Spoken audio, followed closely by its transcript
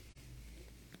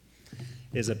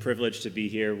is a privilege to be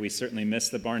here. We certainly miss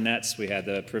the Barnetts. We had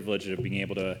the privilege of being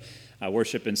able to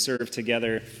worship and serve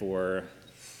together for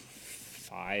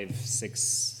 5,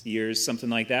 6 years, something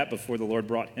like that, before the Lord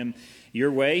brought him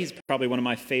your way. He's probably one of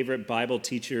my favorite Bible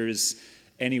teachers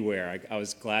anywhere. I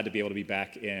was glad to be able to be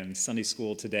back in Sunday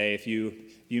school today. If you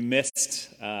missed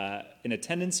in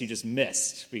attendance, you just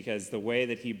missed, because the way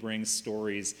that he brings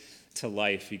stories to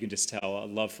life, you can just tell a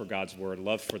love for God's word, a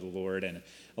love for the Lord, and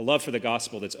a love for the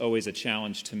gospel that's always a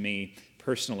challenge to me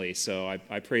personally. So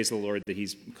I praise the Lord that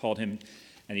he's called him,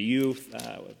 and you,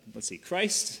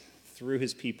 Christ, through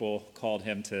his people, called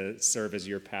him to serve as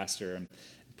your pastor, and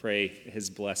pray his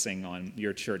blessing on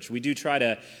your church. We do try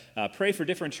to pray for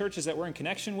different churches that we're in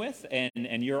connection with,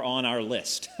 and you're on our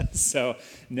list. So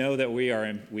know that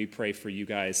we pray for you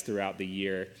guys throughout the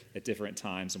year at different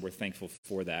times, and we're thankful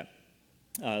for that.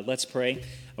 Let's pray.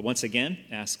 Once again,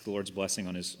 ask the Lord's blessing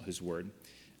on his word.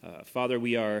 Father,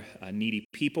 we are a needy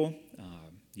people.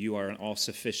 You are an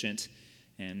all-sufficient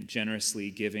and generously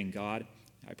giving God.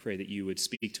 I pray that you would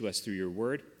speak to us through your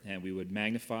word, and we would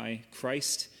magnify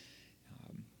Christ,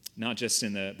 not just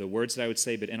in the words that I would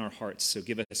say, but in our hearts. So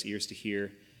give us ears to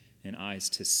hear and eyes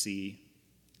to see.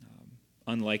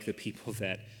 Unlike the people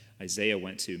that Isaiah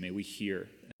went to, may we hear,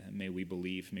 may we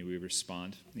believe, may we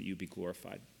respond, that you be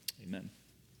glorified. Amen.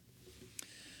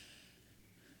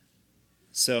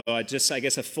 So I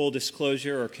guess a full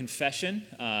disclosure or confession,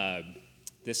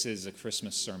 this is a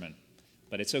Christmas sermon,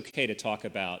 but it's okay to talk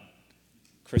about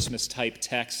Christmas-type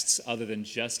texts other than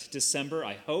just December,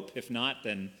 I hope. If not,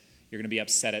 then you're going to be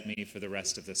upset at me for the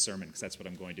rest of the sermon, because that's what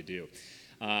I'm going to do.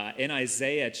 In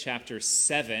Isaiah chapter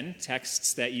 7,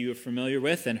 texts that you are familiar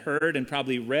with and heard and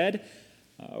probably read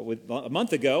a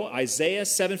month ago, Isaiah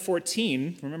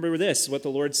 7:14, remember this, what the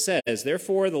Lord says,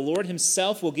 "Therefore the Lord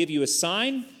himself will give you a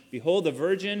sign. Behold, the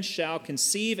virgin shall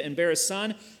conceive and bear a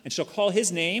son, and shall call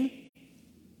his name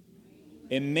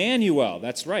Emmanuel."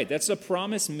 That's right. That's a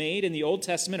promise made in the Old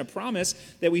Testament, a promise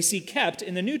that we see kept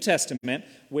in the New Testament,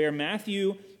 where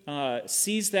Matthew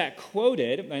sees that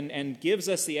quoted and gives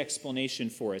us the explanation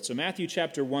for it. So Matthew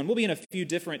chapter 1, we'll be in a few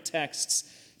different texts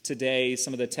today.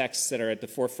 Some of the texts that are at the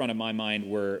forefront of my mind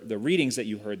were the readings that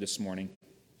you heard this morning.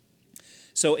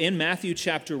 So in Matthew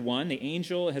chapter 1, the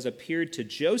angel has appeared to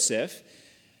Joseph.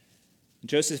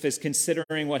 Joseph is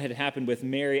considering what had happened with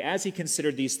Mary. As he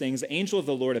considered these things, the angel of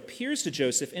the Lord appears to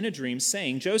Joseph in a dream,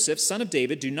 saying, "Joseph, son of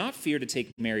David, do not fear to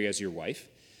take Mary as your wife,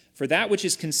 for that which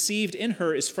is conceived in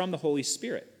her is from the Holy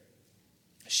Spirit.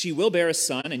 She will bear a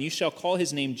son, and you shall call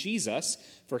his name Jesus,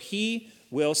 for he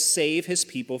will save his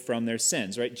people from their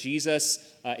sins." Right? Jesus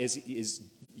is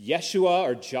Yeshua,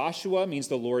 or Joshua, means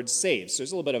the Lord saves. So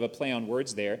there's a little bit of a play on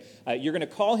words there. You're going to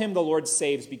call him the Lord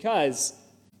saves because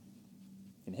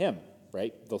in him,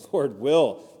 right, the Lord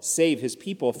will save his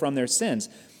people from their sins.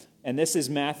 And this is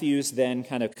Matthew's then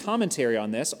kind of commentary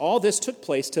on this. All this took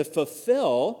place to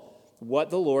fulfill what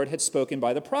the Lord had spoken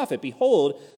by the prophet.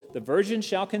 "Behold, the virgin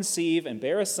shall conceive and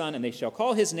bear a son, and they shall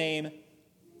call his name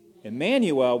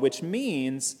Emmanuel," which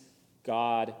means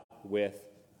God with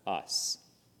us.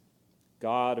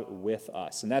 God with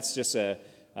us. And that's just an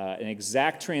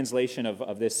exact translation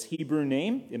of this Hebrew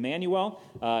name, Emmanuel.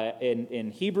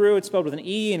 In Hebrew, it's spelled with an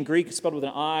E. In Greek, it's spelled with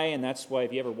an I. And that's why,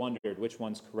 if you ever wondered which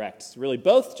one's correct, it's really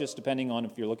both, just depending on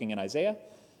if you're looking in Isaiah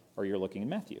or you're looking in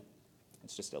Matthew.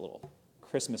 It's just a little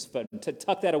Christmas fun. To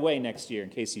tuck that away next year in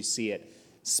case you see it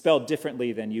spelled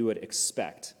differently than you would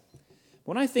expect.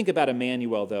 When I think about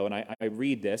Emmanuel, though, and I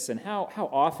read this, and how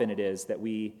often it is that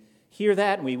we hear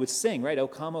that and we would sing, right? O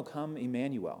come,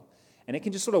 Emmanuel. And it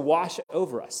can just sort of wash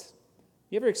over us.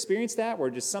 You ever experienced that, where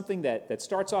just something that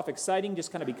starts off exciting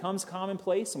just kind of becomes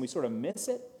commonplace and we sort of miss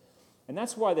it? And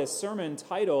that's why this sermon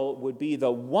title would be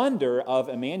The Wonder of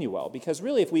Emmanuel. Because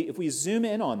really, if we zoom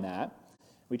in on that,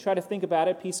 we try to think about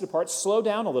it, piece it apart, slow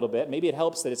down a little bit. Maybe it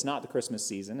helps that it's not the Christmas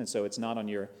season, and so it's not on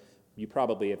you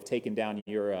probably have taken down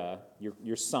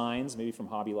your signs, maybe from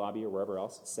Hobby Lobby or wherever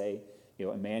else, say,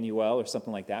 Emmanuel or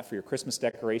something like that for your Christmas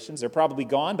decorations. They're probably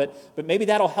gone, but maybe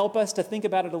that'll help us to think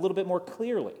about it a little bit more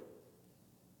clearly.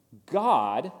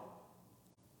 God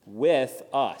with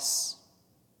us.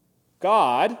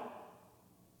 God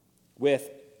with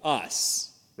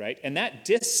us, right? And that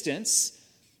distance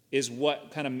is what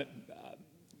kind of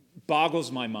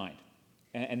boggles my mind.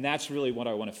 And that's really what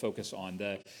I want to focus on,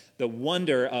 the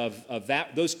wonder of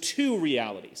those two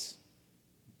realities.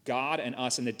 God and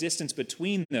us, and the distance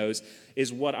between those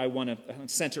is what I want to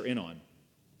center in on.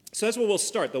 So that's where we'll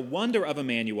start. The wonder of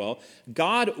Emmanuel.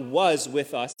 God was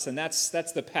with us, and that's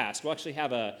the past. We'll actually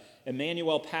have a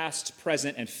Emmanuel past,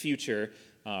 present, and future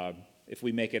if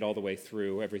we make it all the way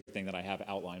through everything that I have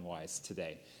outline-wise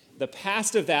today. The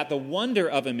past of that, the wonder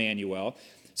of Emmanuel,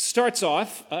 starts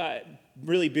off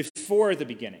really before the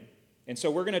beginning. And so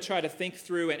we're going to try to think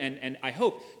through and I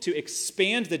hope to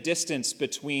expand the distance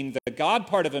between the God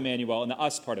part of Emmanuel and the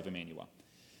us part of Emmanuel.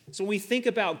 So when we think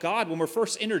about God, when we're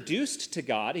first introduced to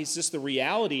God, he's just the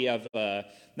reality of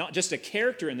not just a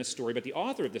character in the story, but the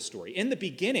author of the story. In the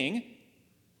beginning,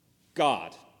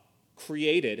 God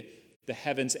created the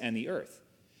heavens and the earth.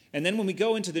 And then when we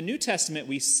go into the New Testament,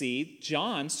 we see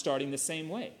John starting the same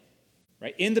way.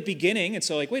 Right? In the beginning, and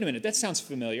so like, wait a minute, that sounds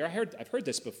familiar. I've heard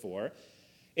this before.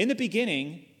 In the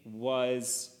beginning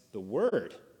was the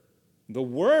Word. The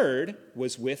Word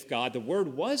was with God. The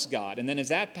Word was God. And then as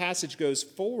that passage goes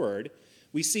forward,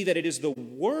 we see that it is the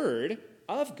Word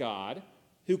of God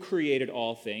who created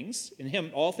all things. In him,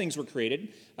 all things were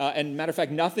created. And matter of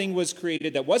fact, nothing was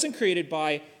created that wasn't created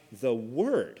by the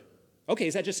Word. Okay,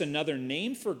 is that just another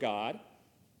name for God?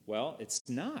 Well, it's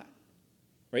not.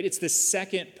 Right? It's the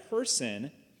second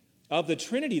person of the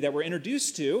Trinity that we're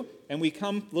introduced to, and we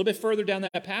come a little bit further down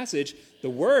that passage. The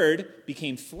Word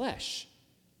became flesh,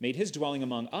 made his dwelling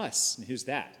among us. And who's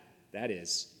that? That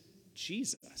is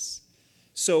Jesus.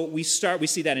 So we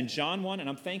see that in John 1, and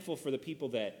I'm thankful for the people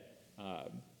that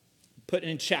put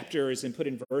in chapters and put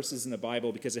in verses in the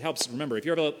Bible because it helps remember. If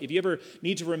you ever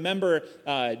need to remember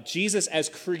Jesus as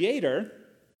creator,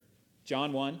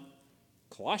 John 1,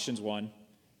 Colossians 1,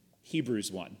 Hebrews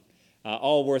 1.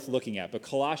 All worth looking at. But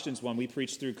Colossians 1, we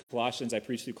preached through Colossians. I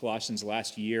preached through Colossians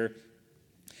last year.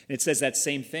 And it says that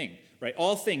same thing, right?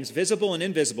 All things, visible and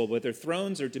invisible, whether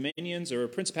thrones or dominions or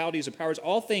principalities or powers,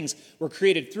 all things were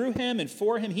created through him and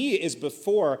for him. He is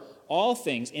before all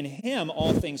things. In him,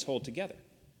 all things hold together.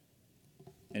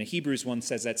 And Hebrews 1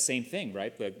 says that same thing,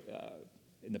 right?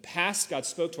 In the past, God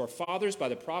spoke to our fathers by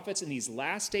the prophets. In these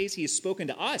last days, he has spoken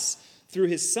to us through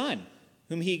his Son,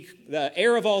 whom the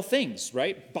heir of all things,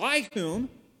 right?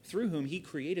 Through whom he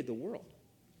created the world.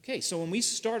 Okay, so when we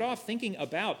start off thinking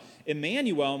about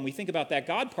Emmanuel and we think about that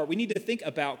God part, we need to think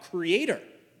about creator.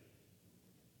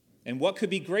 And what could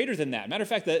be greater than that? Matter of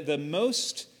fact, the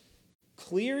most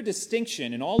clear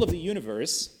distinction in all of the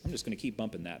universe, I'm just going to keep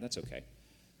bumping that, that's okay.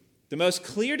 The most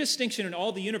clear distinction in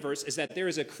all the universe is that there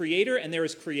is a creator and there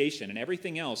is creation, and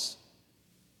everything else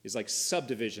is like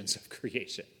subdivisions of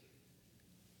creation.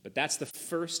 But that's the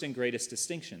first and greatest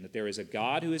distinction, that there is a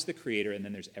God who is the creator, and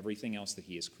then there's everything else that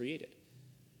he has created.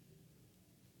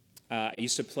 I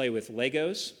used to play with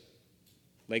Legos.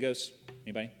 Legos?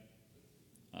 Anybody?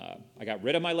 I got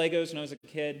rid of my Legos when I was a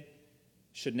kid.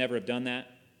 Should never have done that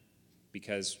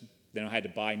because then I had to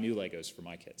buy new Legos for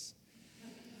my kids.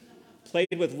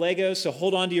 Played with Legos, so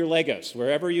hold on to your Legos.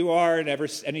 Wherever you are in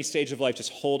any stage of life,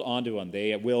 just hold on to them.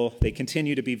 They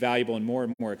continue to be valuable and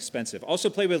more expensive. Also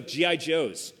played with G.I.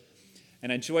 Joes,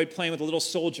 and I enjoyed playing with the little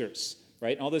soldiers,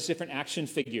 right? And all those different action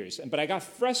figures. But I got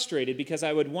frustrated because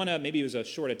I would want to, maybe it was a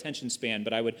short attention span,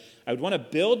 but I would want to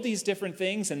build these different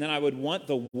things, and then I would want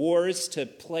the wars to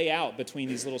play out between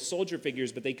these little soldier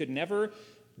figures, but they could never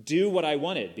do what I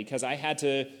wanted because I had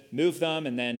to move them,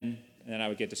 and then I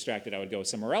would get distracted. I would go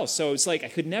somewhere else. So it's like I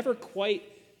could never quite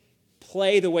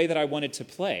play the way that I wanted to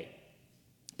play.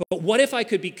 But what if I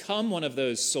could become one of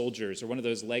those soldiers or one of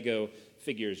those Lego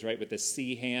figures, right, with the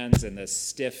C hands and the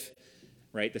stiff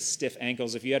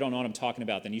ankles? If you don't know what I'm talking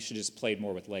about, then you should just play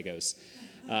more with Legos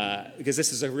because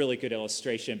this is a really good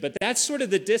illustration. But that's sort of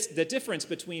the difference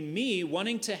between me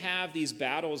wanting to have these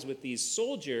battles with these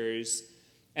soldiers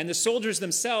and the soldiers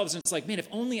themselves. And it's like, man, if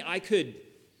only I could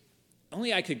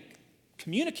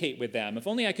communicate with them. If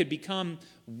only I could become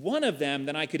one of them,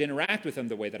 then I could interact with them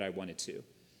the way that I wanted to.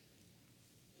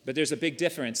 But there's a big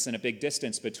difference and a big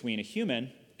distance between a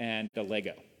human and a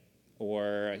Lego,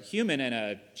 or a human and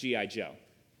a G.I. Joe.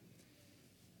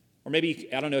 Or maybe,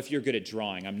 I don't know if you're good at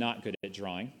drawing. I'm not good at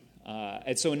drawing.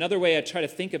 And so another way I try to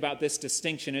think about this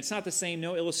distinction, it's not the same,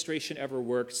 no illustration ever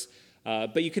works,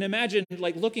 but you can imagine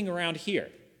like looking around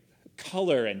here,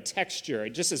 color and texture,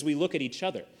 just as we look at each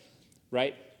other,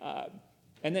 right?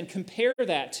 And then compare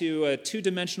that to a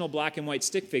two-dimensional black and white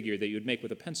stick figure that you would make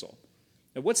with a pencil.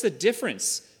 Now, what's the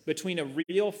difference between a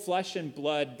real flesh and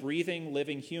blood, breathing,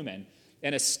 living human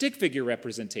and a stick figure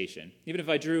representation? Even if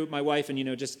I drew my wife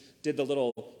and, just did the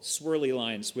little swirly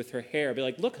lines with her hair, I'd be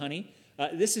like, look, honey,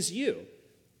 this is you.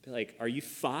 I'd be like, are you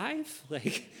 5?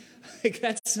 Like,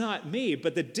 that's not me.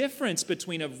 But the difference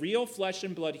between a real flesh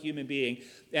and blood human being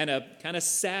and a kind of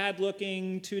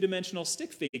sad-looking two-dimensional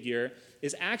stick figure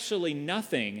is actually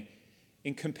nothing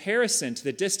in comparison to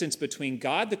the distance between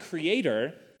God the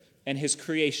Creator and his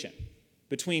creation,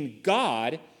 between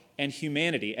God and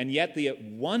humanity. And yet the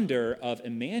wonder of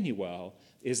Emmanuel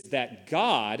is that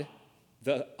God,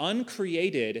 the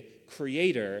uncreated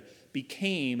creator,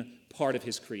 became part of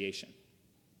his creation.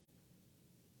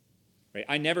 Right?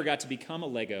 I never got to become a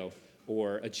Lego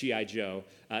or a G.I. Joe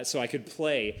so I could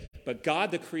play, but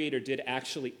God the creator did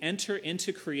actually enter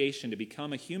into creation to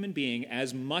become a human being,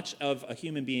 as much of a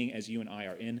human being as you and I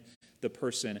are, in the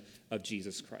person of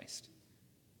Jesus Christ.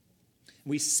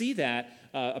 We see that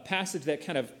a passage that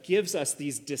kind of gives us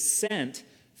these descent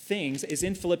things is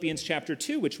in Philippians chapter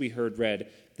 2, which we heard read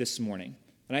this morning.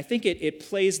 And I think it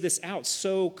plays this out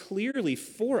so clearly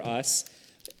for us,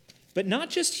 but not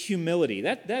just humility.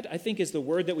 That I think is the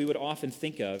word that we would often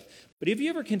think of. But have you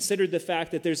ever considered the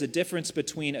fact that there's a difference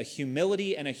between a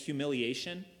humility and a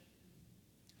humiliation?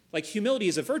 Like, humility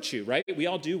is a virtue, right? We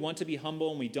all do want to be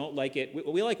humble, and we don't like it.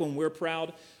 We like when we're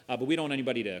proud, but we don't want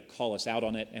anybody to call us out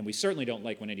on it, and we certainly don't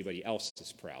like when anybody else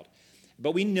is proud.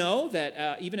 But we know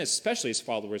that even especially as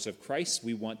followers of Christ,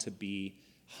 we want to be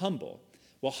humble.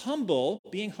 Well,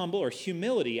 being humble, or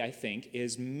humility, I think,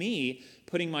 is me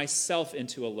putting myself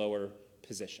into a lower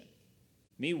position.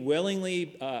 Me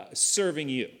willingly serving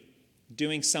you,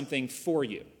 doing something for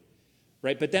you,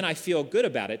 right? But then I feel good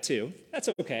about it too. That's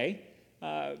okay.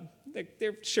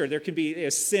 Sure, there can be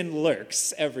sin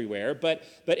lurks everywhere, but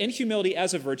in humility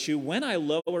as a virtue, when I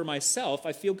lower myself,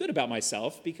 I feel good about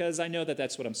myself because I know that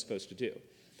that's what I'm supposed to do.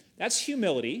 That's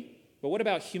humility, but what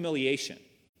about humiliation?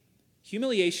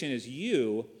 Humiliation is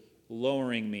you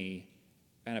lowering me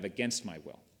kind of against my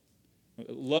will.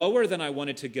 Lower than I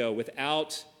wanted to go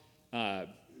without,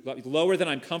 lower than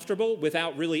I'm comfortable,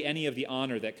 without really any of the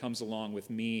honor that comes along with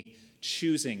me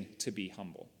choosing to be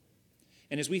humble.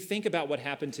 And as we think about what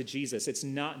happened to Jesus, it's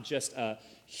not just a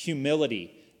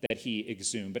humility that he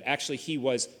exhumed, but actually he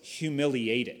was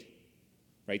humiliated,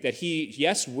 right? That he,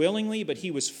 yes, willingly, but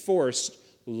he was forced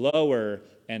lower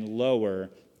and lower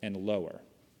and lower.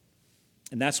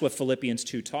 And that's what Philippians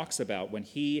 2 talks about, when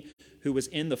he who was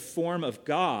in the form of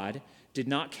God did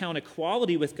not count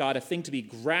equality with God a thing to be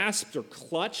grasped or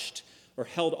clutched or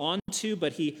held on to,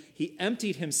 but he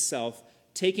emptied himself,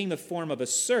 taking the form of a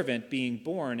servant, being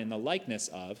born in the likeness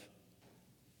of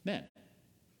men.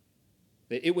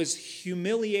 It was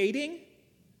humiliating.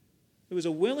 It was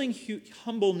a willing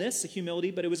humbleness, a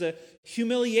humility, but it was a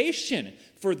humiliation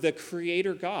for the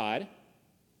Creator God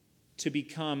to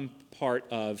become part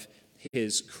of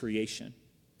his creation.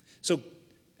 So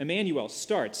Emmanuel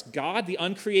starts, God, the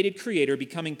uncreated creator,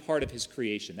 becoming part of his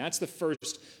creation. That's the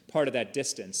first part of that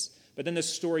distance. But then the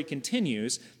story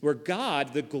continues where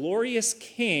God, the glorious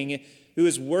king who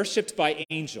is worshipped by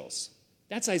angels.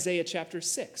 That's Isaiah chapter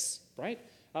 6, right?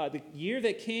 The year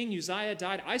that King Uzziah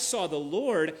died, I saw the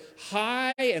Lord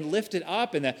high and lifted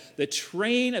up, and the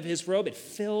train of his robe, it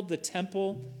filled the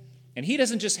temple. And he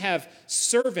doesn't just have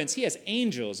servants, he has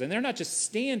angels, and they're not just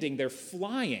standing, they're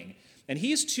flying. And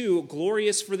he's too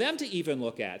glorious for them to even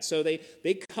look at. So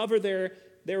they cover their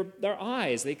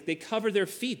eyes, they cover their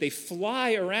feet, they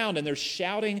fly around, and they're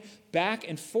shouting back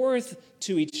and forth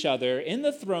to each other in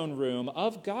the throne room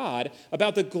of God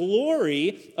about the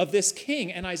glory of this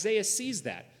king. And Isaiah sees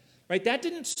that, right? That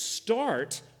didn't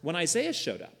start when Isaiah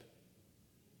showed up,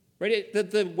 right?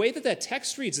 The way that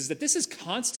text reads is that this is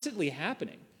constantly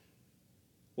happening.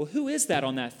 Well, who is that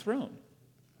on that throne?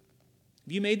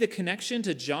 Have you made the connection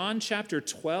to John chapter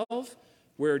 12,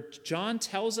 where John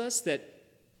tells us that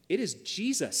it is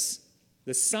Jesus,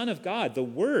 the Son of God, the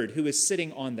Word, who is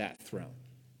sitting on that throne?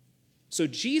 So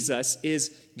Jesus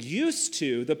is used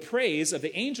to the praise of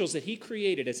the angels that he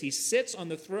created as he sits on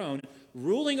the throne,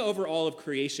 ruling over all of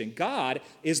creation. God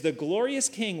is the glorious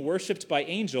king worshipped by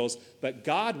angels, but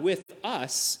God with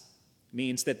us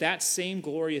means that same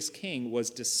glorious king was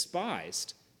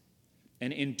despised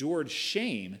and endured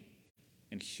shame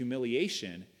and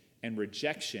humiliation and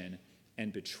rejection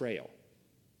and betrayal.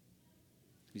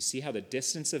 You see how the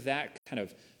distance of that kind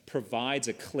of provides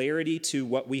a clarity to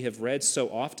what we have read so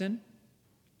often?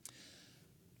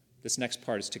 This next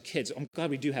part is to kids. I'm glad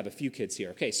we do have a few kids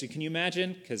here. Okay, so can you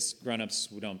imagine, because grown-ups,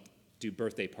 we don't do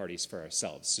birthday parties for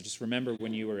ourselves, so just remember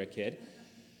when you were a kid.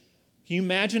 Can you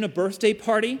imagine a birthday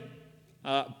party?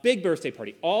 Big birthday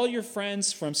party. All your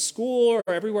friends from school or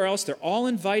everywhere else, they're all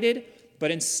invited,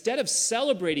 but instead of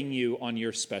celebrating you on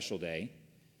your special day,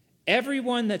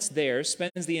 everyone that's there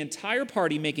spends the entire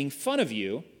party making fun of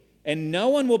you, and no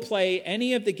one will play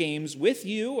any of the games with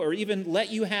you or even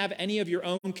let you have any of your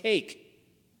own cake.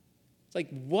 It's like,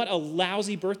 what a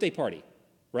lousy birthday party,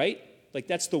 right? Like,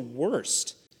 that's the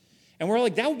worst. And we're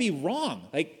like, that would be wrong.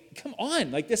 Like, come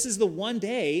on. Like, this is the one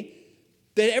day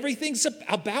that everything's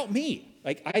about me.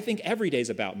 Like, I think every day's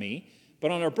about me.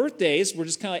 But on our birthdays, we're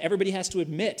just kind of like, everybody has to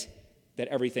admit that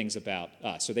everything's about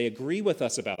us, or they agree with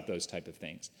us about those type of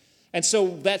things. And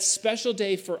so that special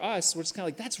day for us, we're just kind of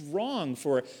like, that's wrong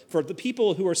for the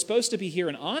people who are supposed to be here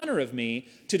in honor of me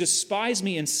to despise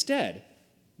me instead.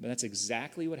 But that's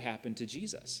exactly what happened to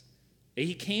Jesus.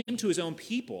 He came to his own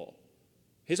people,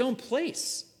 his own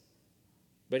place,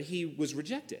 but he was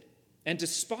rejected and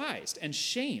despised and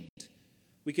shamed.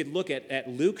 We could look at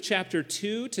Luke chapter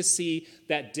 2 to see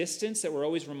that distance that we're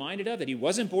always reminded of, that he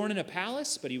wasn't born in a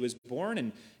palace, but he was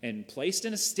born and placed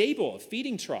in a stable. A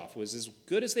feeding trough was as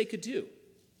good as they could do.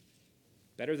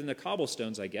 Better than the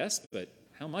cobblestones, I guess, but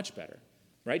how much better,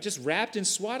 right? Just wrapped in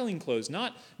swaddling clothes,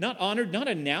 not honored, not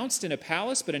announced in a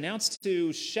palace, but announced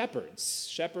to shepherds.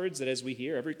 Shepherds that, as we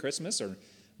hear every Christmas, are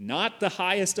not the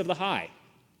highest of the high,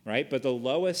 right? But the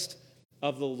lowest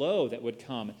of the low that would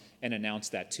come and announce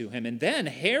that to him. And then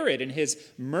Herod, in his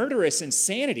murderous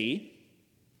insanity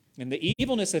and the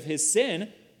evilness of his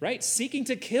sin, right, seeking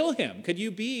to kill him. Could you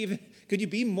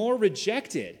be more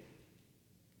rejected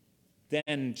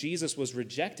than Jesus was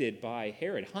rejected by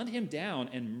Herod? Hunt him down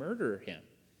and murder him.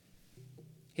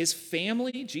 His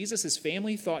family, Jesus'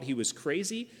 family, thought he was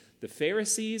crazy. The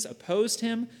Pharisees opposed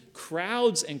him.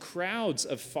 Crowds and crowds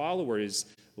of followers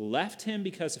left him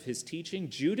because of his teaching.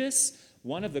 Judas,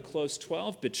 one of the close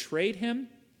 12, betrayed him.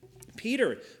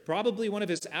 Peter, probably one of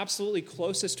his absolutely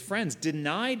closest friends,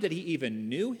 denied that he even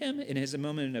knew him in his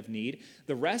moment of need.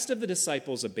 The rest of the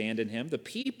disciples abandoned him. The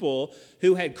people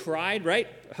who had cried, right,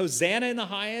 Hosanna in the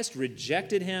highest,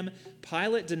 rejected him.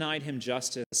 Pilate denied him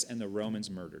justice, and the Romans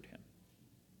murdered him.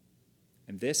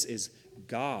 And this is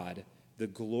God, the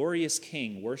glorious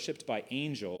King, worshipped by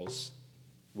angels,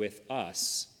 with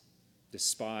us,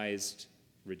 despised,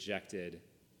 rejected,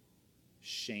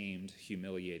 shamed,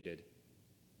 humiliated,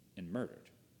 and murdered.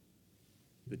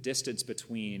 The distance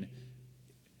between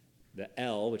the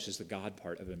L, which is the God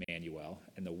part of Emmanuel,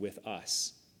 and the with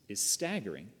us is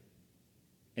staggering.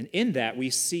 And in that,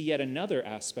 we see yet another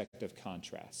aspect of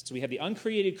contrast. So we have the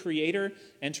uncreated creator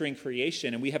entering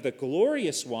creation, and we have the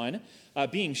glorious one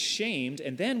being shamed,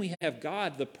 and then we have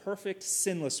God, the perfect,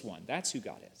 sinless one. That's who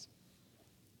God is.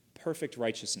 Perfect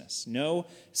righteousness, no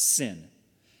sin.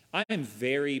 I am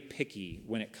very picky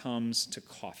when it comes to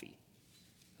coffee.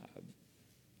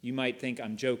 You might think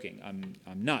I'm joking.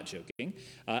 I'm not joking.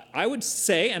 I would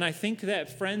say, and I think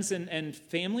that friends and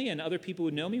family and other people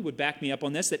who know me would back me up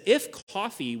on this, that if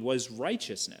coffee was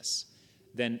righteousness,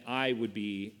 then I would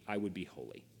be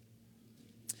holy.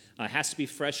 It has to be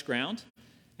fresh ground.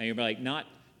 And you're like, not.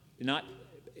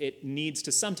 It needs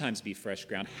to sometimes be fresh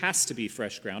ground, has to be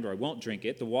fresh ground, or I won't drink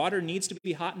it. The water needs to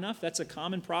be hot enough. That's a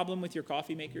common problem with your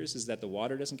coffee makers, is that the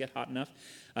water doesn't get hot enough.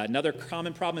 Another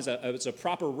common problem is it's a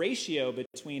proper ratio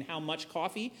between how much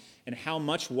coffee and how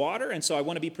much water, and so I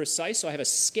want to be precise, so I have a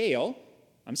scale,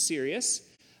 I'm serious,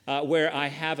 where I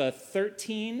have a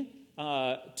 13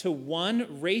 to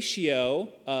 1 ratio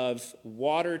of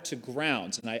water to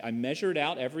grounds, and I measure it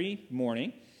out every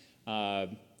morning,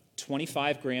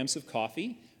 25 grams of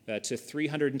coffee, to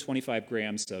 325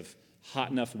 grams of hot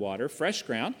enough water, fresh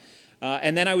ground.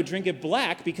 And then I would drink it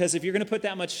black, because if you're going to put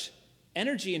that much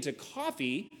energy into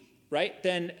coffee, right,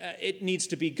 then it needs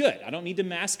to be good. I don't need to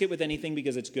mask it with anything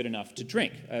because it's good enough to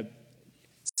drink.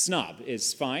 Snob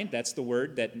is fine. That's the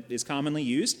word that is commonly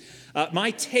used.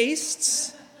 My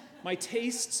tastes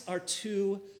are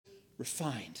too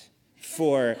refined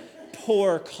for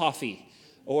poor coffee,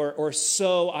 or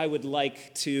so I would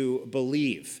like to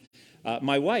believe.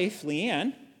 My wife,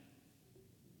 Leanne,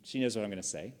 she knows what I'm going to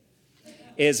say,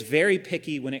 is very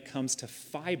picky when it comes to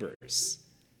fibers.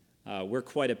 We're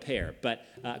quite a pair. But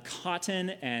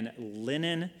cotton and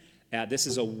linen, this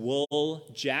is a wool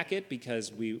jacket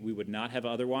because we would not have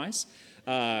otherwise.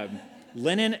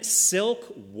 Linen,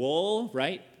 silk, wool,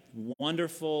 right?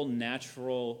 Wonderful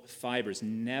natural fibers,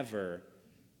 never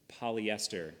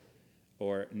polyester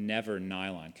or never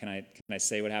nylon. Can I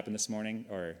say what happened this morning,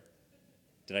 or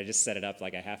did I just set it up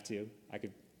like I have to?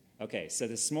 Okay, so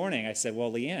this morning I said,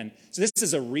 well, Leanne, so this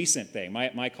is a recent thing.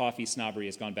 My coffee snobbery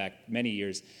has gone back many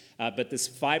years. But this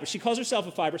fiber, she calls herself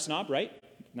a fiber snob, right?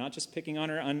 Not just picking on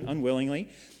her unwillingly.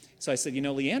 So I said,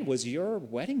 Leanne, was your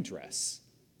wedding dress,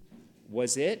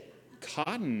 was it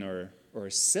cotton or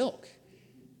silk?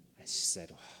 And she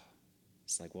said,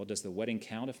 it's like, well, does the wedding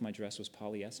count if my dress was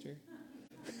polyester?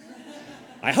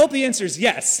 I hope the answer is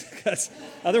yes, because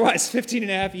otherwise 15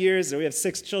 and a half years, and we have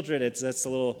 6 children, that's a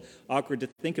little awkward to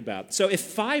think about. So if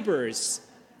fibers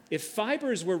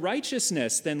were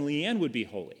righteousness, then Leanne would be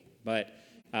holy. But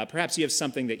perhaps you have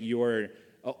something that you're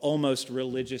almost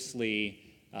religiously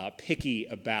picky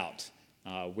about.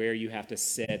 where you have to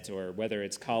sit, or whether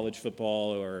it's college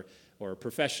football or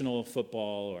professional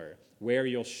football, or where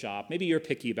you'll shop. Maybe you're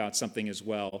picky about something as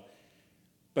well.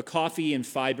 But coffee and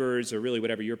fibers, or really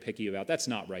whatever you're picky about, that's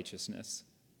not righteousness.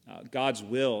 God's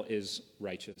will is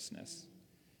righteousness.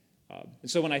 And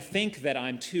so when I think that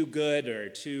I'm too good or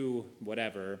too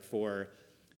whatever for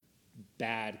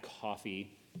bad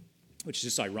coffee, which is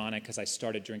just ironic because I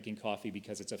started drinking coffee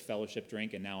because it's a fellowship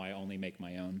drink and now I only make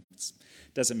my own. It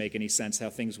doesn't make any sense how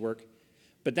things work.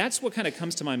 But that's what kind of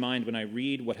comes to my mind when I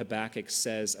read what Habakkuk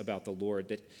says about the Lord,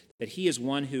 that he is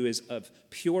one who is of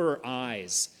purer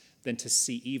eyes than to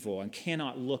see evil and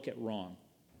cannot look at wrong.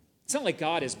 It's not like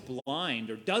God is blind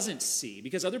or doesn't see,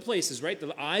 because other places, right,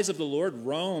 the eyes of the Lord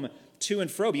roam to and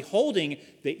fro, beholding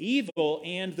the evil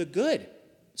and the good.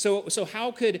 So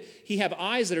how could he have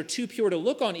eyes that are too pure to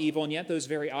look on evil, and yet those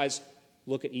very eyes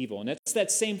look at evil? And it's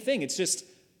that same thing. It's just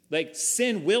like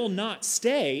sin will not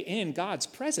stay in God's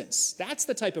presence. That's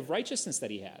the type of righteousness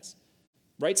that he has,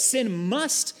 right? Sin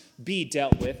must be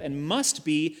dealt with and must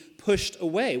be pushed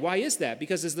away. Why is that?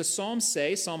 Because as the Psalms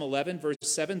say, Psalm 11, verse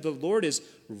 7, the Lord is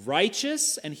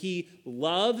righteous and he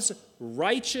loves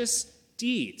righteous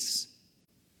deeds.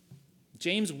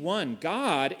 James 1,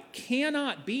 God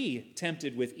cannot be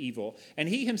tempted with evil, and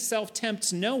he himself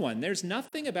tempts no one. There's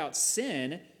nothing about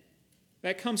sin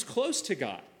that comes close to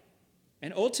God.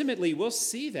 And ultimately, we'll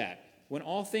see that when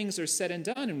all things are said and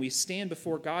done and we stand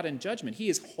before God in judgment. He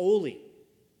is holy.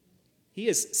 He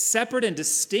is separate and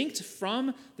distinct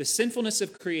from the sinfulness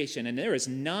of creation, and there is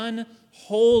none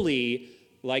holy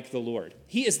like the Lord.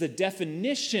 He is the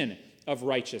definition of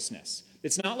righteousness.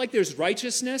 It's not like there's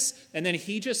righteousness and then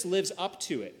he just lives up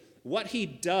to it. What he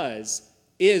does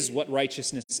is what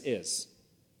righteousness is,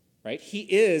 right? He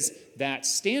is that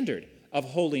standard of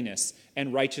holiness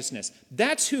and righteousness.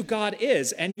 That's who God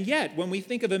is. And yet, when we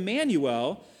think of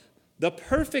Emmanuel, the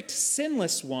perfect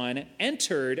sinless one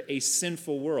entered a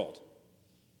sinful world.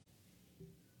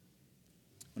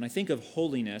 When I think of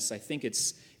holiness, I think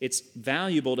it's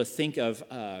valuable to think of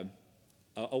a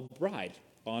bride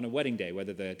on a wedding day,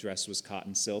 whether the dress was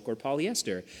cotton, silk, or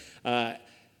polyester.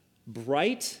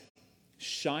 Bright,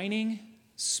 shining,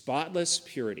 spotless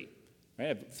purity. Right? I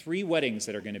have 3 weddings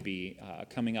that are going to be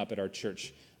coming up at our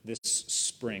church this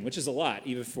spring, which is a lot,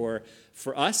 even for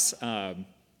us.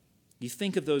 You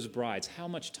think of those brides, how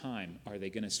much time are they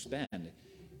going to spend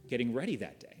getting ready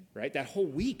that day, right? That whole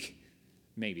week,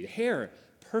 maybe. The hair,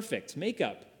 perfect.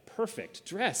 Makeup, perfect.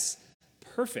 Dress,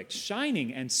 perfect,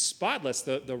 shining and spotless,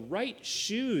 the right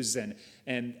shoes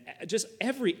and just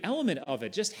every element of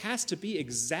it just has to be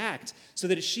exact so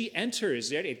that as she enters,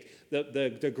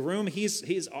 the groom,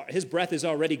 his breath is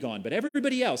already gone, but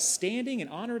everybody else standing in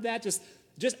honor of that,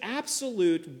 just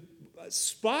absolute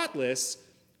spotless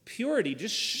purity,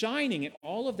 just shining in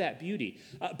all of that beauty.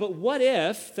 But what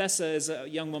if, Thessa is a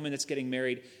young woman that's getting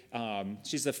married,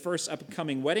 she's the first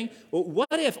upcoming wedding. Well, what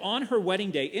if on her wedding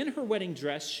day, in her wedding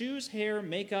dress, shoes, hair,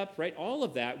 makeup, right, all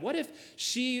of that, what if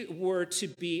she were to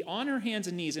be on her hands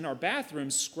and knees in our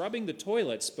bathroom scrubbing the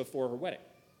toilets before her wedding?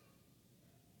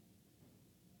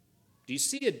 Do you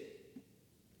see it?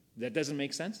 That doesn't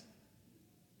make sense?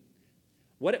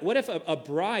 What if a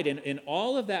bride in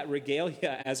all of that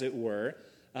regalia, as it were,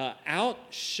 out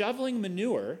shoveling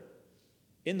manure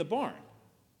in the barn?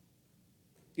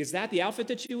 Is that the outfit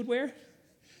that you would wear?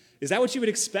 Is that what you would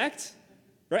expect?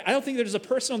 Right? I don't think there's a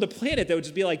person on the planet that would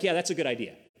just be like, yeah, that's a good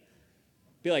idea.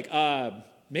 Be like,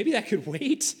 maybe that could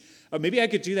wait. Maybe I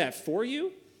could do that for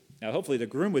you. Now, hopefully the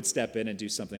groom would step in and do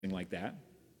something like that.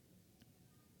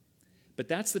 But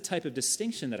that's the type of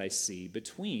distinction that I see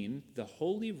between the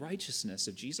holy righteousness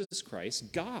of Jesus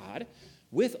Christ, God,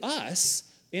 with us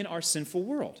in our sinful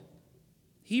world.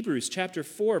 Hebrews chapter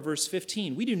 4, verse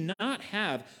 15, we do not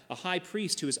have a high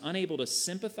priest who is unable to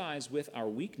sympathize with our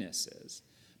weaknesses,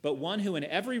 but one who in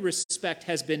every respect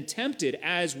has been tempted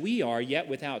as we are, yet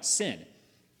without sin.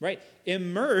 Right?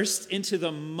 Immersed into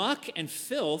the muck and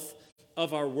filth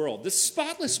of our world. The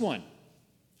spotless one.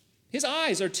 His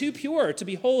eyes are too pure to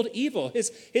behold evil.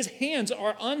 His hands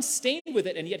are unstained with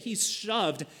it, and yet he's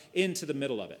shoved into the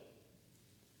middle of it.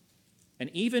 And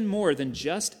even more than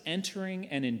just entering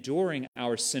and enduring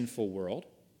our sinful world,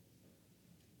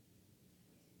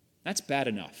 that's bad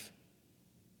enough.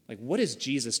 Like, what is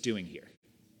Jesus doing here?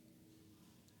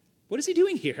 What is he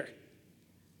doing here?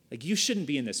 Like, you shouldn't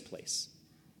be in this place.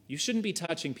 You shouldn't be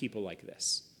touching people like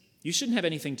this. You shouldn't have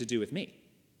anything to do with me.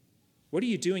 What are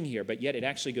you doing here? But yet it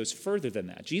actually goes further than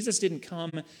that. Jesus didn't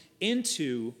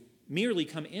merely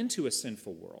come into a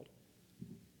sinful world.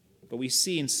 But we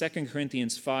see in 2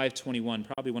 Corinthians 5:21,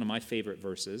 probably one of my favorite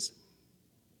verses,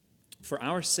 for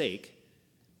our sake,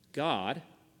 God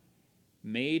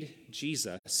made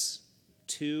Jesus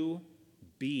to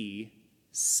be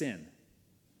sin.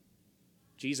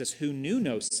 Jesus, who knew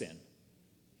no sin,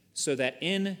 so that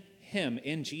in him,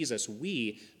 in Jesus,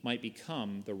 we might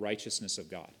become the righteousness of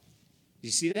God. Do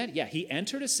you see that? Yeah, he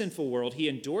entered a sinful world. He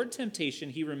endured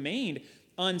temptation. He remained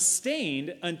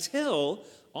unstained until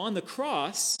on the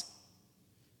cross,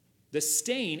 the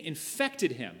stain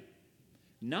infected him.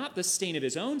 Not the stain of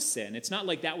his own sin. It's not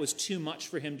like that was too much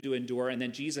for him to endure and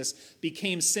then Jesus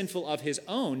became sinful of his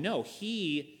own. No,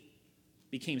 he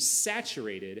became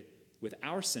saturated with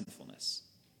our sinfulness.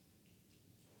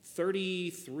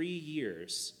 33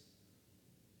 years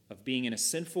of being in a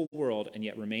sinful world and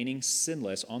yet remaining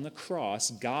sinless. On the cross,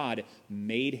 God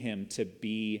made him to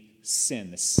be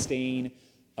sin. The stain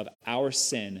of our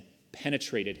sin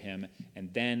penetrated him,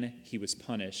 and then he was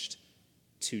punished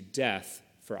to death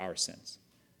for our sins.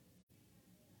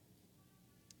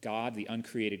 God, the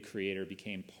uncreated creator,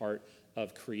 became part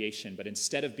of creation, but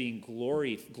instead of being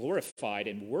glorified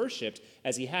and worshipped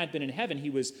as he had been in heaven, he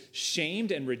was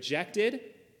shamed and rejected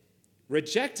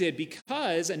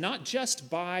because, and not just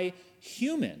by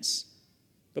humans,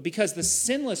 but because the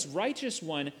sinless, righteous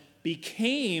one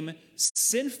became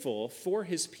sinful for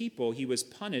his people. He was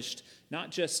punished, not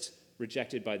just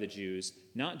rejected by the Jews,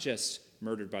 not just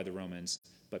murdered by the Romans,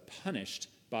 but punished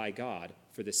by God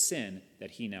for the sin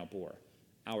that he now bore,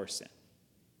 our sin.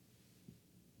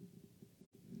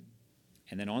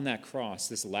 And then on that cross,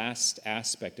 this last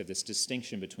aspect of this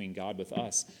distinction between God with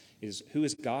us is, who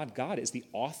is God? God is the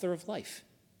author of life.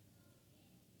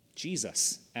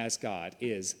 Jesus, as God,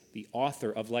 is the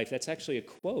author of life. That's actually a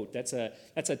quote. That's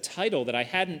a title that I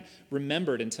hadn't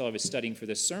remembered until I was studying for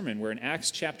this sermon, where in Acts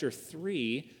chapter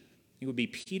 3, it would be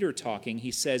Peter talking.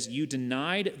 He says, "You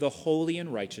denied the holy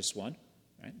and righteous one."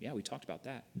 Right? Yeah, we talked about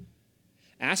that.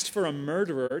 "Asked for a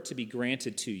murderer to be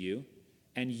granted to you,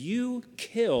 and you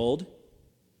killed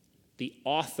the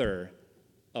author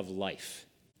of life."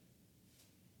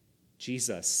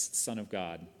 Jesus, Son of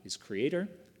God, is creator,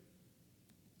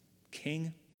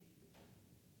 king,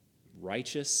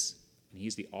 righteous, and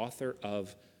he's the author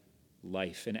of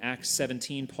life. In Acts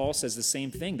 17, Paul says the same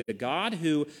thing. The God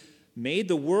who made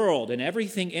the world and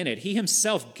everything in it, he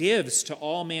himself gives to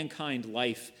all mankind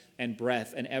life and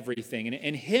breath and everything. And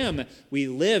in him we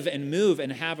live and move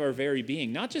and have our very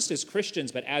being, not just as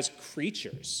Christians, but as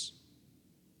creatures.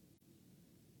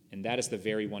 And that is the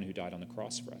very one who died on the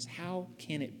cross for us. How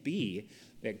can it be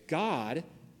that God,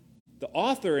 the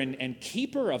author and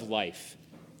keeper of life,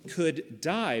 could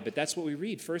die? But that's what we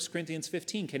read. 1 Corinthians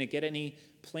 15. Can it get any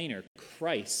plainer?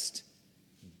 Christ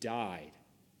died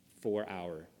for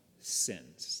our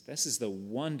sins. This is the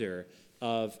wonder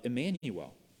of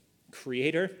Emmanuel.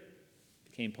 Creator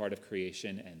became part of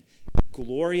creation, and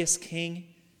glorious King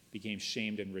became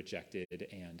shamed and rejected,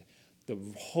 and the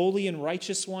holy and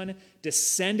righteous one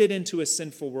descended into a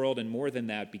sinful world, and more than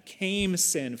that, became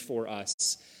sin for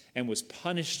us and was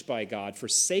punished by God,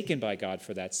 forsaken by God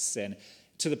for that sin,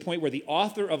 to the point where the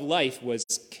author of life was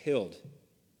killed.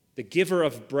 The giver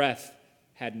of breath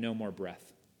had no more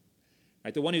breath.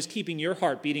 Right? The one who's keeping your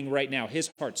heart beating right now, his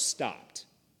heart stopped.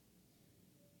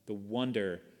 The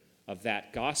wonder of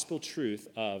that gospel truth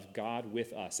of God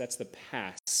with us. That's the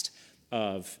past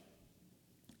of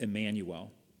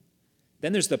Emmanuel.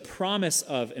 Then there's the promise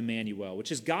of Emmanuel,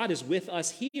 which is God is with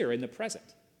us here in the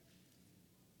present.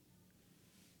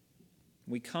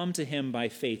 We come to him by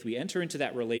faith. We enter into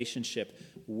that relationship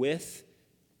with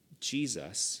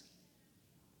Jesus.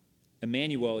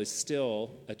 Emmanuel is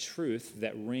still a truth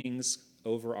that rings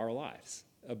over our lives,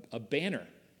 a banner,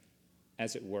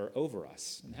 as it were, over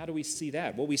us. And how do we see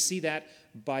that? Well, we see that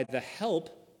by the help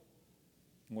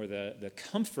or the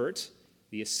comfort,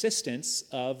 the assistance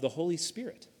of the Holy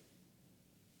Spirit.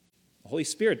 The Holy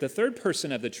Spirit, the third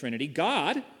person of the Trinity,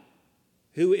 God,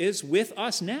 who is with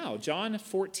us now. John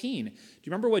 14. Do you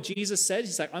remember what Jesus said?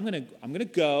 He's like, I'm going to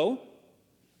go.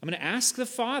 I'm going to ask the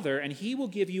Father, and he will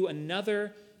give you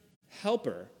another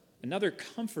helper, another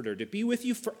comforter to be with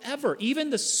you forever,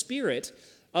 even the Spirit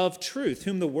of truth,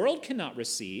 whom the world cannot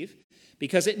receive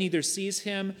because it neither sees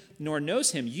him nor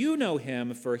knows him. You know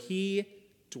him, for he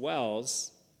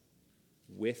dwells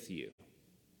with you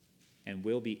and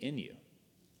will be in you.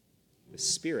 The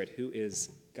Spirit, who is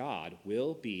God,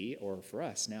 will be, or for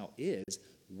us now is,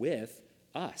 with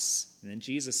us. And then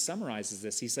Jesus summarizes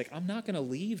this. He's like, I'm not going to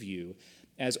leave you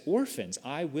as orphans.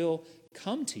 I will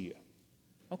come to you.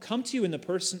 I'll come to you in the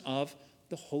person of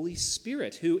the Holy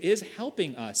Spirit, who is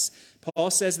helping us.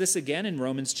 Paul says this again in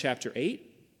Romans chapter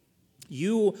 8.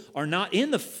 You are not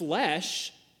in the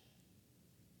flesh,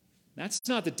 That's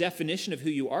not the definition of who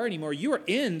you are anymore. You are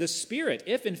in the Spirit,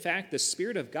 if in fact the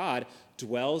Spirit of God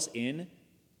dwells in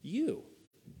you.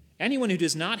 Anyone who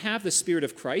does not have the Spirit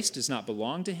of Christ does not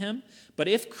belong to him. But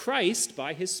if Christ,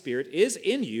 by his Spirit, is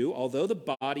in you, although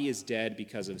the body is dead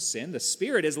because of sin, the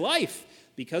Spirit is life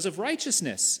because of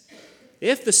righteousness.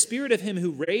 If the Spirit of him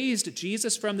who raised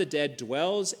Jesus from the dead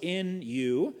dwells in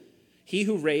you, he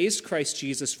who raised Christ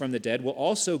Jesus from the dead will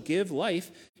also give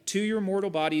life to your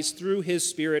mortal bodies through his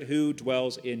Spirit who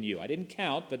dwells in you. I didn't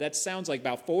count, but that sounds like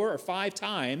about 4 or 5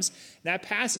 times that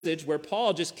passage where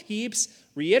Paul just keeps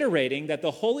reiterating that the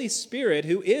Holy Spirit,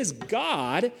 who is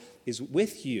God, is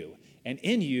with you and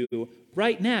in you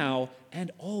right now and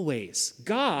always.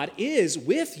 God is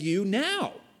with you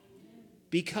now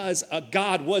because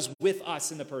God was with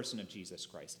us in the person of Jesus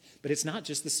Christ. But it's not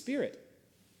just the Spirit.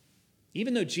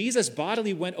 Even though Jesus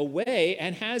bodily went away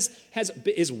and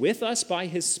is with us by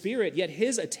his Spirit, yet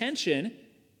his attention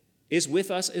is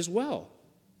with us as well.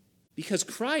 Because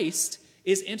Christ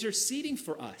is interceding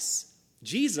for us.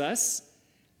 Jesus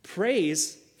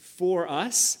prays for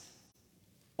us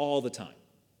all the time.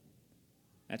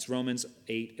 That's Romans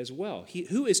 8 as well.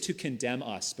 Who is to condemn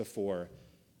us before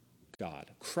God?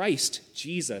 Christ,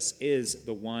 Jesus, is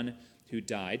the one who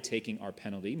died, taking our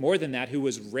penalty. More than that, who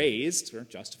was raised, for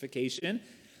justification,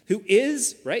 who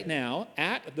is right now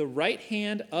at the right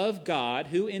hand of God,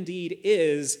 who indeed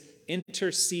is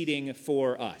interceding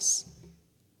for us.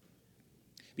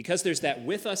 Because there's that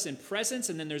with us in presence,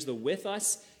 and then there's the with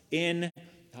us in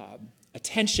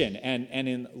attention and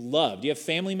in love. Do you have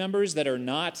family members that are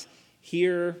not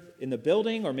here in the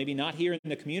building, or maybe not here in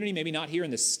the community, maybe not here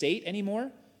in the state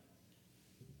anymore?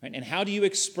 Right? And how do you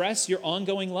express your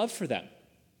ongoing love for them?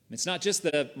 It's not just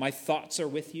my thoughts are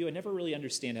with you. I never really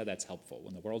understand how that's helpful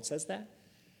when the world says that.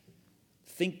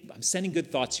 I'm sending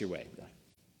good thoughts your way.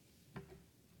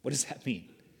 What does that mean?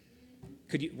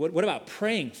 What about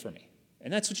praying for me?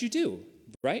 And that's what you do,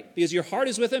 right? Because your heart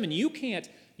is with them and you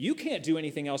can't do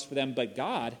anything else for them but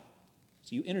God.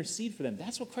 So you intercede for them.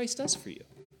 That's what Christ does for you.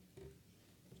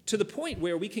 To the point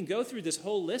where we can go through this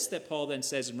whole list that Paul then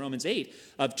says in Romans 8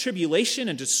 of tribulation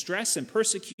and distress and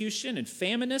persecution and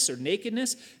famine or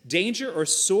nakedness, danger or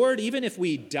sword, even if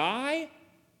we die,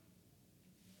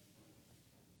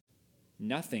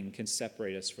 nothing can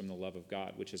separate us from the love of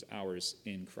God, which is ours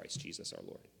in Christ Jesus our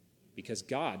Lord. Because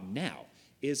God now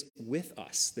is with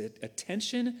us. The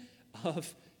attention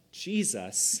of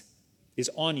Jesus is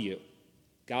on you.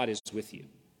 God is with you.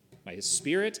 By his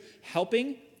Spirit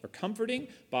helping or comforting,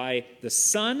 by the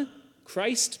Son,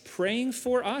 Christ, praying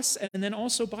for us, and then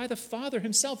also by the Father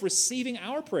himself receiving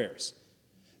our prayers,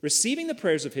 receiving the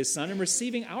prayers of his Son and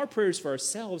receiving our prayers for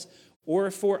ourselves or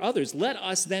for others. Let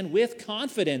us then with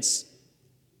confidence,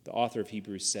 the author of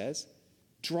Hebrews says,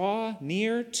 draw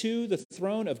near to the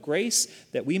throne of grace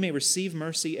that we may receive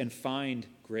mercy and find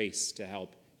grace to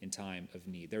help in time of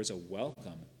need. There's a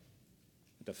welcome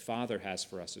that the Father has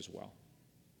for us as well.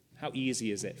 How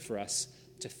easy is it for us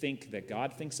to think that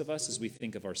God thinks of us as we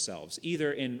think of ourselves?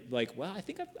 Either in like, well, I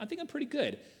think I'm pretty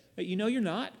good. But you know you're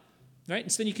not, right?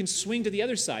 And so then you can swing to the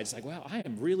other side. It's like, wow, I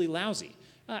am really lousy.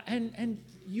 And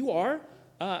you are,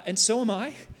 and so am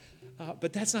I.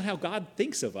 But that's not how God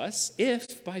thinks of us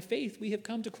if, by faith, we have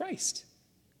come to Christ.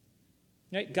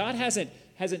 Right? God hasn't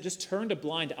just turned a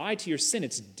blind eye to your sin.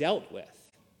 It's dealt with.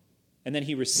 And then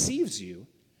he receives you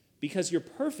because you're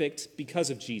perfect because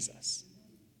of Jesus.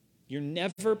 You're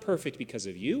never perfect because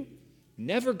of you,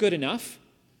 never good enough,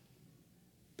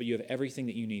 but you have everything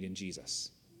that you need in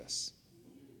Jesus.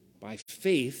 By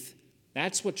faith,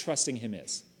 that's what trusting him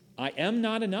is. I am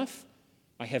not enough.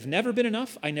 I have never been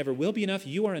enough. I never will be enough.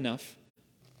 You are enough.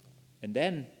 And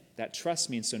then that trust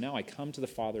means, so now I come to the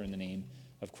Father in the name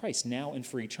of Christ, now and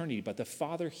for eternity. But the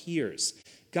Father hears.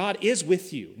 God is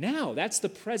with you. Now, that's the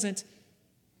present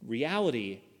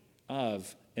reality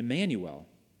of Emmanuel.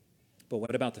 But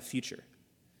what about the future?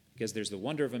 Because there's the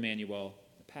wonder of Emmanuel,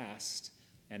 the past,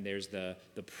 and there's the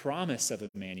promise of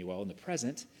Emmanuel in the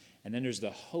present, and then there's the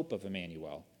hope of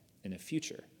Emmanuel in the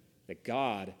future, that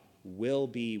God will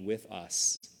be with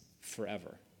us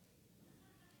forever.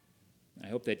 I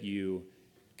hope that you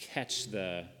catch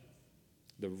the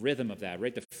rhythm of that,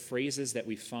 right? The phrases that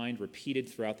we find repeated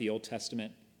throughout the Old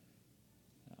Testament.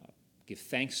 Give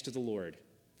thanks to the Lord,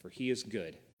 for he is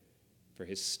good. For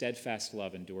his steadfast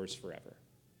love endures forever.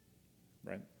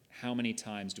 Right? How many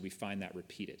times do we find that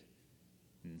repeated?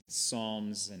 In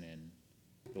Psalms and in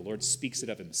the Lord speaks it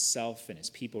of himself and his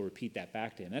people repeat that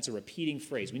back to him. That's a repeating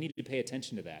phrase. We need to pay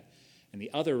attention to that. And the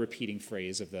other repeating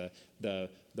phrase of the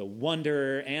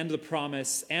wonder and the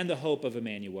promise and the hope of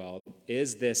Emmanuel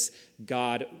is this: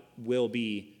 God will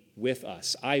be with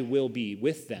us. I will be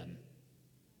with them.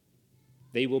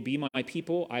 They will be my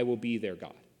people. I will be their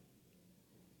God.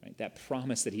 Right? That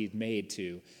promise that he had made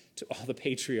to all the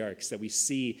patriarchs that we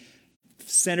see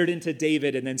centered into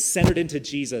David and then centered into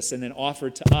Jesus and then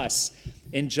offered to us.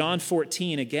 In John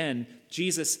 14, again,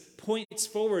 Jesus points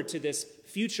forward to this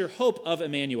future hope of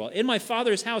Emmanuel. In my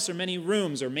Father's house are many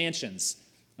rooms or mansions.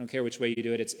 I don't care which way you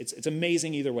do it. It's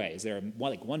amazing either way. Is there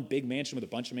one big mansion with a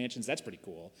bunch of mansions? That's pretty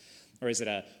cool. Or is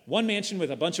it one mansion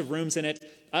with a bunch of rooms in it?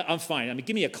 I'm fine. I mean,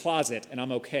 give me a closet and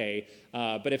I'm okay.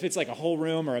 But if it's like a whole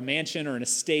room or a mansion or an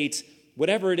estate,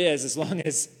 whatever it is, as long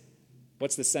as,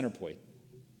 what's the center point?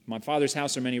 My Father's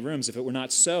house are many rooms. If it were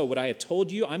not so, would I have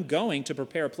told you, I'm going to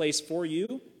prepare a place for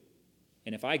you?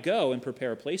 And if I go and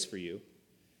prepare a place for you,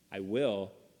 I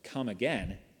will come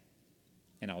again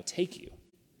and I'll take you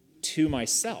to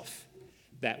myself,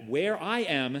 that where I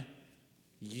am,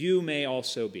 you may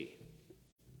also be.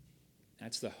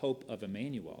 That's the hope of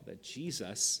Emmanuel, that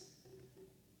Jesus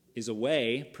is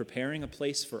away preparing a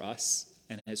place for us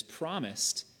and has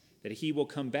promised that he will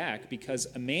come back because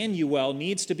Emmanuel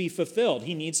needs to be fulfilled.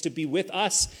 He needs to be with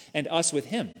us and us with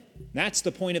him. That's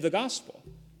the point of the gospel.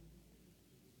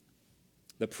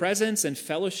 The presence and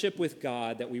fellowship with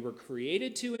God that we were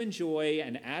created to enjoy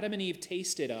and Adam and Eve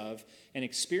tasted of and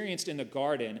experienced in the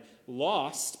garden,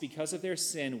 lost because of their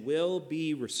sin, will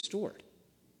be restored.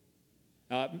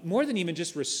 More than even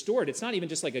just restored, it's not even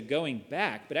just like a going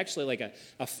back, but actually like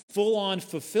a full-on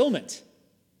fulfillment,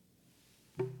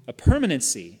 a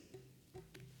permanency,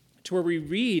 to where we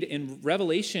read in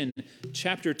Revelation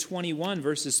chapter 21,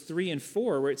 verses 3 and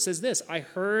 4, where it says this, I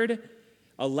heard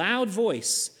a loud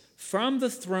voice from the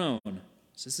throne.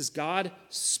 So this is God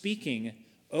speaking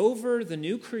over the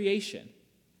new creation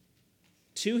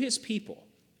to his people,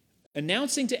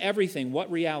 announcing to everything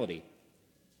what reality?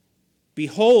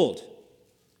 Behold,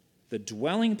 the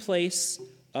dwelling place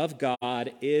of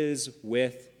God is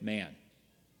with man.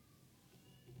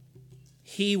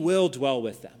 He will dwell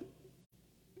with them.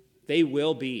 They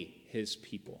will be his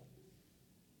people.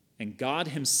 And God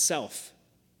himself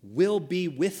will be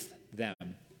with them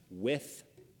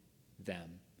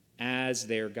as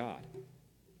their God.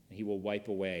 And he will wipe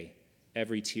away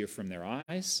every tear from their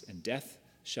eyes, and death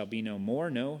shall be no more,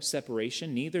 no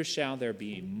separation, neither shall there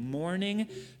be mourning,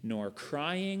 nor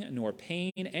crying, nor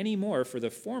pain any more, for the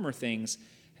former things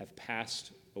have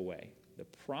passed away. The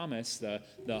promise,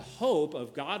 the hope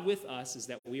of God with us is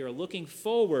that we are looking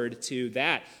forward to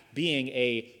that being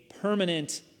a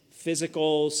permanent,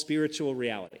 physical, spiritual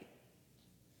reality.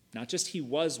 Not just he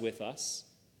was with us,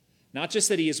 not just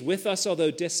that he is with us,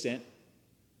 although distant,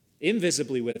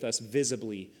 invisibly with us,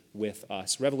 visibly with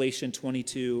us. Revelation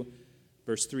 22,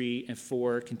 verse 3 and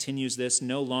 4 continues this.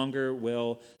 No longer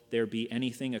will there be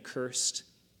anything accursed,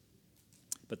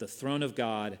 but the throne of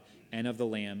God and of the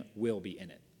Lamb will be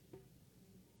in it.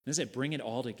 Doesn't it bring it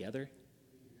all together?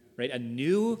 Right? A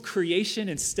new creation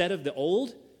instead of the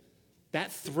old.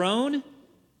 That throne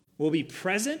will be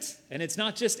present, and it's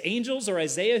not just angels or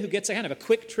Isaiah who gets a kind of a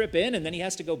quick trip in and then he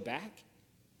has to go back.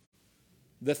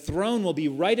 The throne will be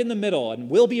right in the middle and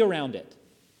we'll be around it.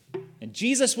 And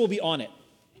Jesus will be on it.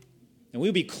 And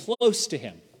we'll be close to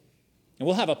him. And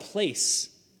we'll have a place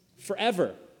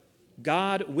forever.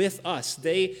 God with us.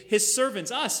 His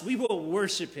servants, us, we will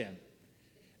worship him.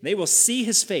 They will see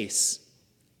his face,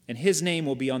 and his name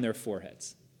will be on their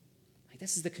foreheads. Like,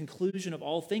 this is the conclusion of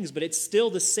all things, but it's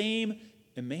still the same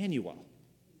Emmanuel.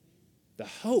 The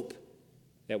hope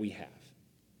that we have.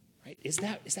 Right? Is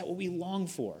that what we long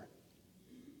for?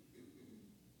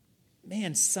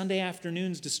 Man, Sunday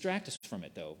afternoons distract us from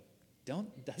it, though.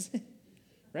 Doesn't it?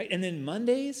 Right? And then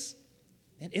Mondays,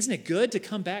 and isn't it good to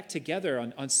come back together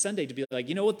on Sunday to be like,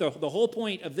 you know what, the whole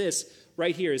point of this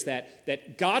right here is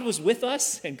that God was with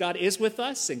us, and God is with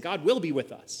us, and God will be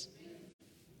with us.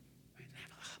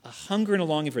 A hunger and a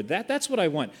longing for that. That's what I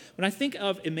want. When I think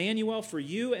of Emmanuel for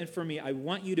you and for me, I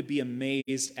want you to be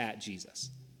amazed at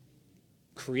Jesus.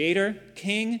 Creator,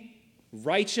 King,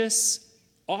 righteous,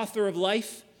 author of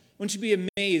life. Wouldn't you be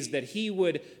amazed that he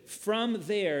would, from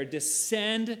there,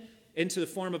 descend into the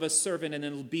form of a servant and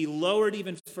then be lowered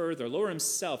even further, lower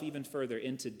himself even further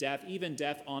into death, even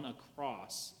death on a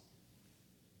cross.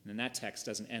 And then that text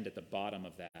doesn't end at the bottom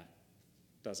of that,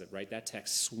 does it, right? That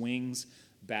text swings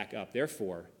back up.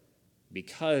 Therefore,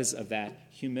 because of that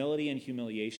humility and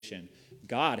humiliation,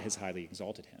 God has highly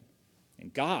exalted him.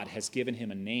 And God has given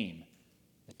him a name,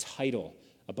 a title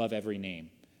above every name,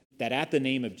 that at the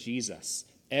name of Jesus,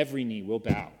 every knee will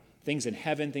bow. Things in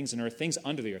heaven, things on earth, things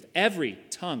under the earth. Every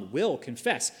tongue will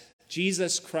confess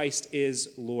Jesus Christ is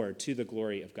Lord to the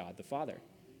glory of God the Father.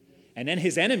 And then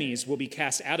his enemies will be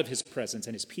cast out of his presence,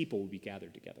 and his people will be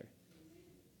gathered together.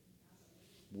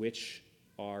 Which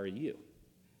are you?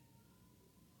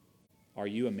 Are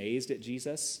you amazed at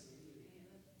Jesus?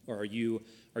 Or are you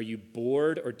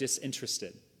bored or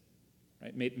disinterested?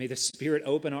 Right? May the Spirit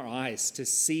open our eyes to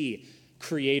see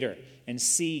Creator and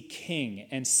see King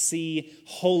and see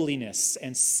holiness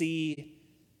and see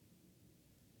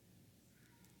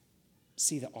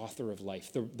the author of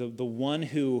life, the one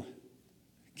who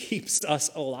keeps us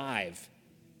alive.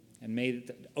 And may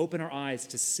open our eyes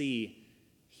to see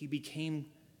he became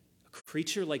a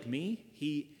creature like me.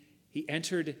 He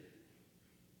endured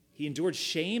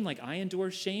shame like I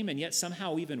endure shame, and yet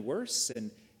somehow even worse.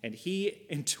 And he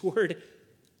endured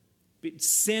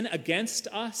sin against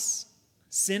us,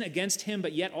 sin against him,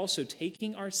 but yet also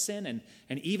taking our sin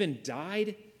and even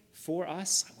died for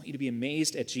us. I want you to be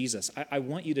amazed at Jesus. I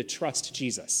want you to trust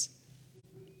Jesus.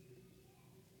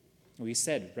 We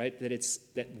said, right,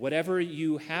 that whatever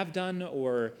you have done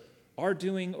or are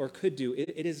doing or could do,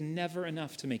 it is never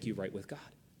enough to make you right with God.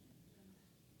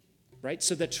 Right?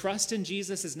 So the trust in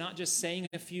Jesus is not just saying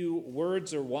a few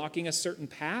words or walking a certain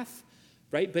path,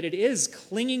 right? But it is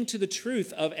clinging to the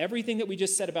truth of everything that we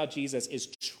just said about Jesus is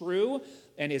true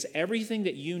and is everything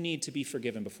that you need to be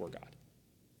forgiven before God.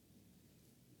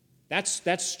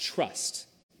 That's trust,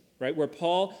 right? Where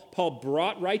Paul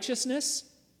brought righteousness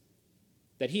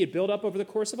that he had built up over the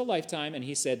course of a lifetime, and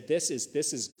he said, this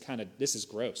is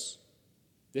gross.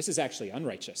 This is actually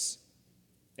unrighteous.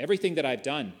 Everything that I've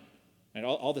done, and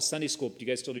all the Sunday school, do you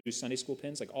guys still do Sunday school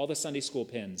pins? Like all the Sunday school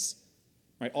pins,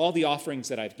 right? All the offerings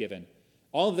that I've given,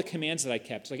 all of the commands that I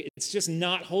kept, like it's just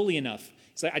not holy enough.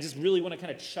 So I just really want to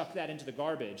kind of chuck that into the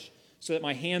garbage so that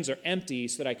my hands are empty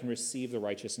so that I can receive the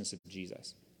righteousness of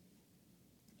Jesus.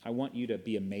 I want you to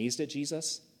be amazed at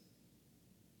Jesus,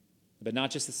 but not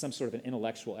just as some sort of an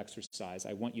intellectual exercise.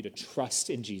 I want you to trust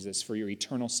in Jesus for your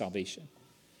eternal salvation.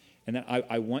 And then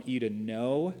I want you to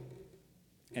know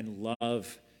and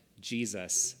love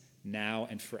Jesus now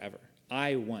and forever.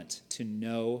 I want to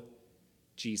know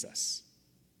Jesus.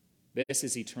 This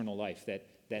is eternal life,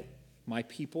 that my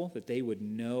people, that they would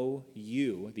know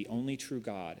you, the only true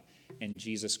God, and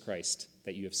Jesus Christ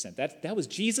that you have sent. That was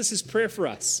Jesus' prayer for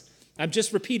us. I'm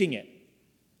just repeating it.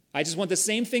 I just want the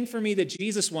same thing for me that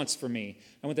Jesus wants for me.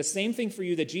 I want the same thing for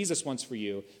you that Jesus wants for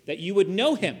you, that you would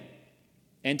know him.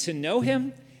 And to know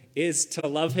him is to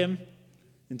love him,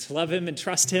 and to love him and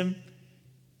trust him.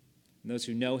 And those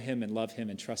who know him and love him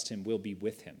and trust him will be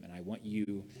with him. And I want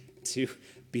you to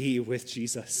be with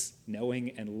Jesus,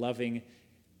 knowing and loving,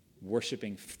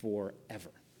 worshiping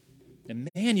forever.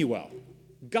 Emmanuel,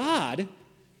 God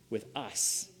with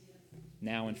us,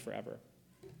 now and forever.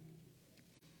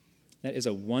 That is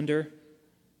a wonder,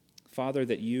 Father,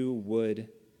 that you would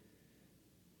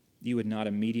not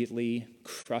immediately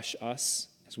crush us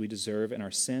as we deserve in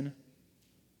our sin,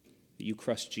 that you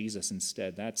crushed Jesus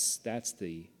instead. That's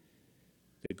the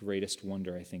greatest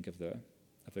wonder, I think, of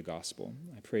the gospel.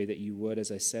 I pray that you would,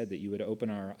 as I said, that you would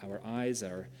open our eyes,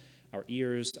 our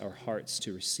ears, our hearts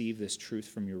to receive this truth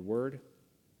from your word,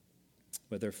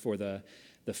 whether for the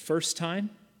first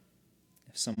time,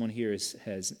 if someone here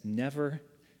has never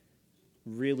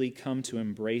really come to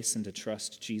embrace and to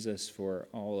trust Jesus for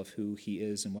all of who he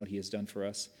is and what he has done for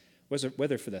us,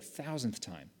 whether for the 1,000th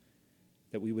time,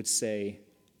 that we would say,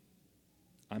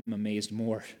 I'm amazed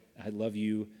more. I love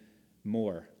you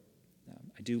more.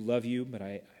 I do love you, but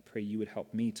I pray you would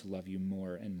help me to love you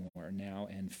more and more now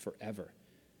and forever.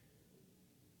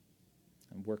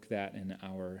 And work that in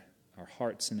our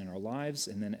hearts and in our lives,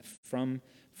 and then from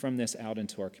this out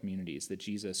into our communities, that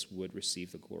Jesus would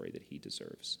receive the glory that he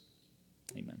deserves.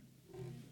 Amen.